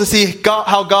difficult to see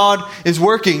how God is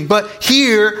working. But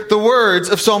hear the words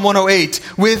of Psalm 108.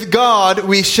 With God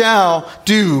we shall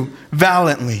do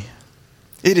valiantly.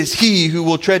 It is He who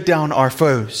will tread down our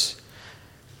foes.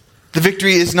 The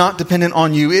victory is not dependent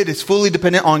on you. It is fully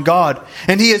dependent on God.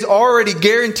 And He has already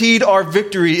guaranteed our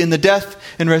victory in the death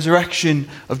and resurrection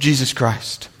of Jesus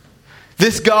Christ.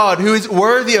 This God, who is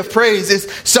worthy of praise,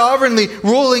 is sovereignly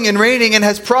ruling and reigning and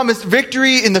has promised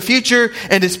victory in the future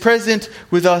and is present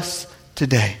with us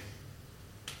today.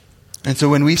 And so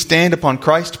when we stand upon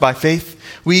Christ by faith,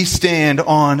 we stand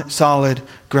on solid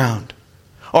ground.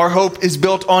 Our hope is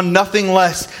built on nothing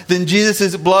less than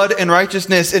Jesus' blood and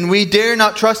righteousness, and we dare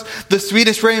not trust the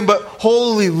sweetest frame, but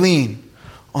wholly lean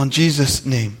on Jesus'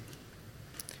 name.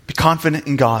 Be confident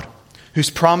in God,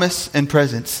 whose promise and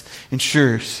presence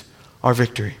ensures our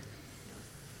victory.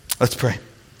 Let's pray.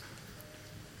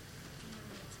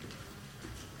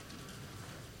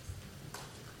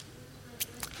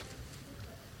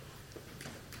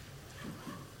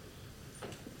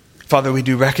 Father, we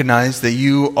do recognize that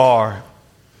you are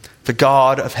the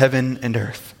God of heaven and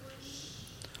earth.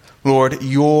 Lord,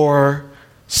 your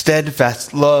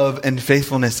steadfast love and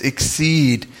faithfulness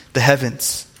exceed the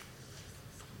heavens.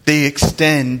 They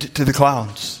extend to the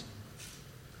clouds.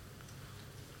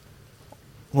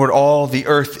 Lord, all the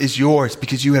earth is yours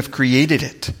because you have created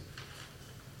it.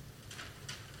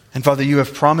 And Father, you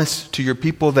have promised to your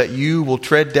people that you will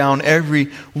tread down every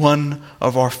one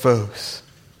of our foes.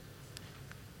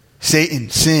 Satan,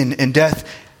 sin, and death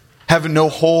have no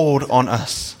hold on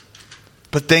us.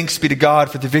 But thanks be to God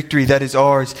for the victory that is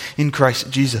ours in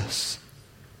Christ Jesus.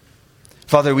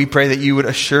 Father, we pray that you would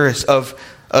assure us of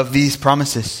these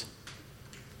promises.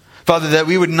 Father, that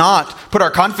we would not put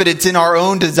our confidence in our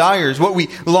own desires, what we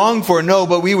long for, no,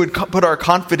 but we would put our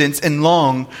confidence and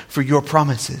long for your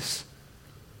promises.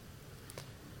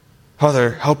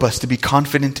 Father, help us to be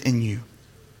confident in you.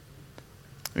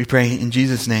 We pray in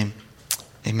Jesus' name.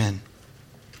 Amen.